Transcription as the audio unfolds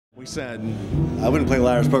We said I wouldn't play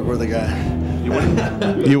liar's poker with the guy. you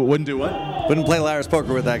wouldn't. You wouldn't do what? Wouldn't play liar's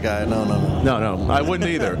poker with that guy. No. No, I wouldn't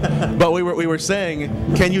either. But we were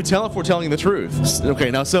saying, can you tell if we're telling the truth?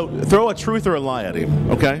 Okay, now so throw a truth or a lie at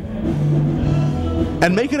him, okay?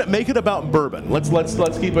 And make it about bourbon. Let's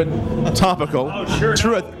keep it topical. Oh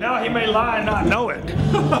sure. Now he may lie and not know it.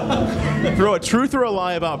 Throw a truth or a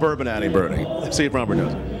lie about bourbon at him, Bernie. See if Robert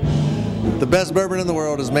knows it. The best bourbon in the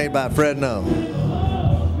world is made by Fred No.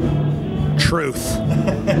 Truth.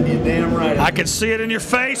 You're damn right. I could see it in your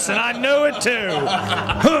face, and I knew it too.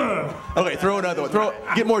 Okay, throw another one.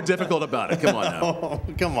 Get more difficult about it. Come on now. Oh,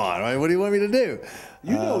 come on. I mean, what do you want me to do?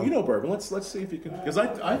 You know bourbon. Let's see if you can. Because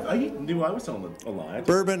I knew I was telling a lie.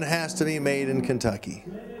 Bourbon has to be made in Kentucky.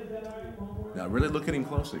 Now really look at him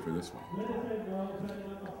closely for this one.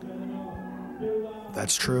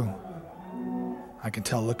 That's true. I can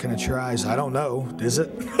tell looking at your eyes. I don't know. Is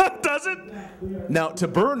it? Does it? Now, to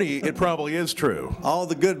Bernie, it probably is true. All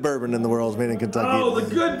the good bourbon in the world is made in Kentucky. Oh, the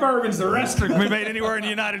good bourbons. The rest can be made anywhere in the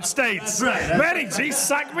United States. Benny, he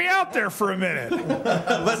psyched me out there for a minute.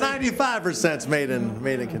 But 95% is made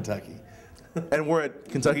in Kentucky. And we're at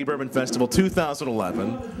Kentucky Bourbon Festival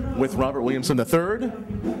 2011 with Robert Williamson III,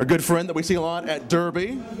 our good friend that we see a lot at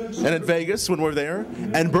Derby and in Vegas when we're there,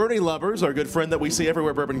 and Bernie Lubbers, our good friend that we see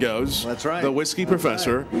everywhere bourbon goes. That's right. The whiskey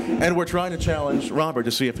professor. Right. And we're trying to challenge Robert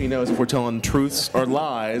to see if he knows if we're telling truths or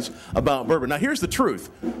lies about bourbon. Now, here's the truth.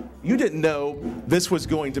 You didn't know this was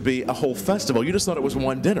going to be a whole festival. You just thought it was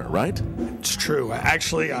one dinner, right? It's true.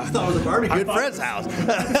 Actually, I thought it was a barbecue at Fred's house.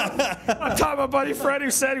 I talked to my buddy Fred,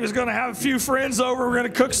 who said he was going to have a few friends over. We're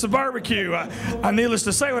going to cook some barbecue. Needless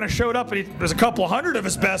to say, when I showed up, and there's a couple hundred of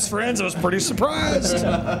his best friends, I was pretty surprised.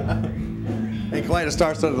 Ain't quite a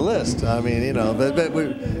star-studded list. I mean, you know, but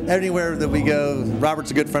anywhere that we go,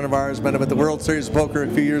 Robert's a good friend of ours. Met him at the World Series of Poker a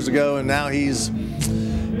few years ago, and now he's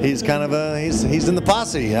kind of he's in the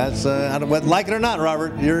posse. That's like it or not,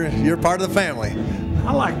 Robert, you're part of the family.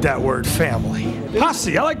 I like that word, family.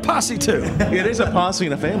 Posse. I like posse too. It is a posse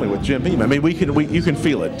and a family with Jim Beam. I mean, you can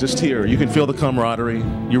feel it just here. You can feel the camaraderie.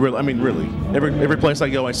 Really. Every place I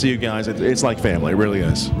go, I see you guys. It's like family. It really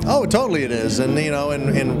is. Oh, totally, it is. And you know,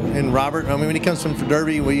 and Robert. I mean, when he comes from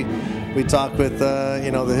Derby, we talk with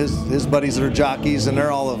his buddies that are jockeys, and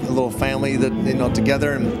they're all a little family that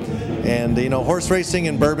together and horse racing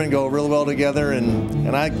and bourbon go really well together.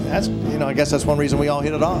 And I guess that's one reason we all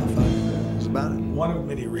hit it off. About it. One of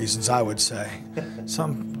many reasons, I would say.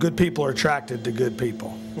 Some good people are attracted to good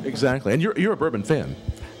people. Exactly. And you're a bourbon fan.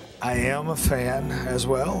 I am a fan as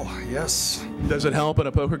well, yes. Does it help in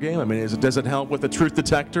a poker game? I mean, does it help with the truth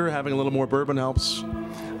detector? Having a little more bourbon helps?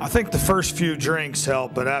 I think the first few drinks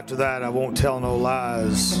help, but after that, I won't tell no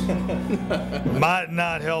lies. Might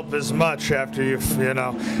not help as much after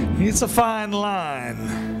it's a fine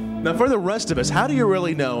line. Now, for the rest of us, how do you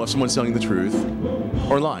really know if someone's telling the truth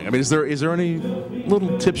or lying? I mean, is there any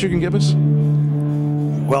little tips you can give us?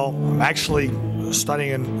 Well, I'm actually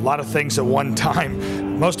studying a lot of things at one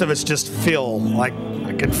time. Most of it's just feel. Like,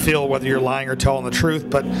 I can feel whether you're lying or telling the truth.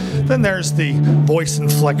 But then there's the voice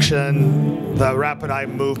inflection, the rapid eye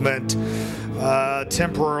movement,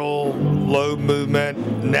 temporal lobe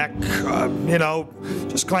movement, neck,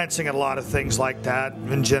 just glancing at a lot of things like that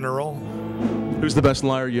in general. Who's the best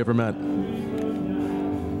liar you ever met?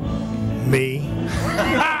 Me.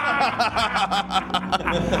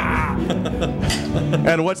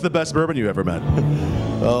 And what's the best bourbon you ever met?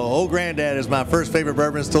 Old Granddad is my first favorite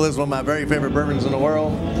bourbon. Still is one of my very favorite bourbons in the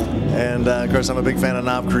world. And of course, I'm a big fan of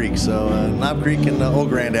Knob Creek. So Knob Creek and Old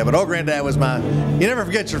Granddad. But Old Granddad was you never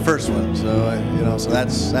forget your first one. So so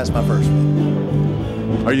that's my first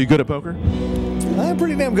one. Are you good at poker? I'm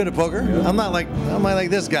pretty damn good at poker. Yeah. I'm not like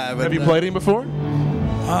this guy. But have you played him before?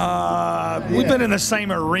 We've been in the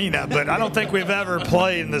same arena, but I don't think we've ever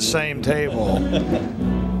played in the same table.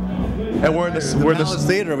 And we're in the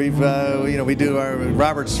theater. We do our.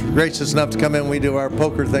 Robert's gracious enough to come in. We do our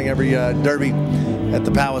poker thing every Derby at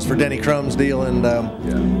the Palace for Denny Crum's deal, and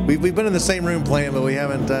we've been in the same room playing, but we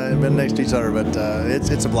haven't been next to each other. But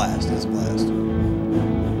it's a blast. It's a blast.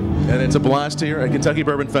 And it's a blast here at Kentucky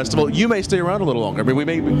Bourbon Festival. You may stay around a little longer. I mean, we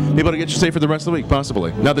may be able to get you stay for the rest of the week,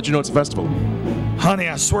 possibly, now that you know it's a festival. Honey,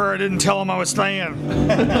 I swear I didn't tell him I was staying.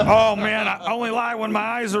 Oh, man, I only lie when my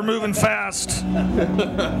eyes are moving fast.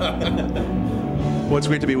 Well, it's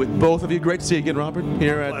great to be with both of you. Great to see you again, Robert,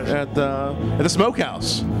 here at the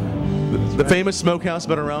Smokehouse. The famous Smokehouse,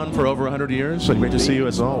 been around for over 100 years. So great to see you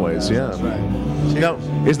as always. Yeah. That's right. Now,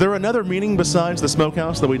 is there another meaning besides the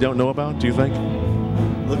Smokehouse that we don't know about, do you think?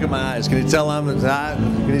 Look at my eyes. Can you tell if I'm going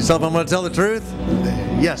to tell the truth?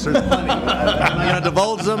 Yes, there's plenty. Am I going to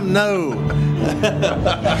divulge them? No.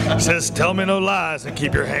 Says, tell me no lies and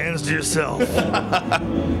keep your hands to yourself.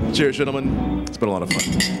 Cheers, gentlemen. It's been a lot of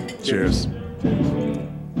fun. Cheers.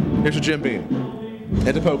 Here's your Jim Beam.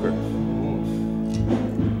 Head to poker.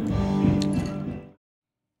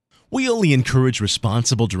 We only encourage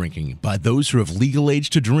responsible drinking by those who have legal age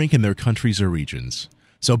to drink in their countries or regions.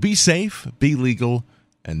 So be safe, be legal,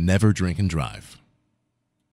 and never drink and drive.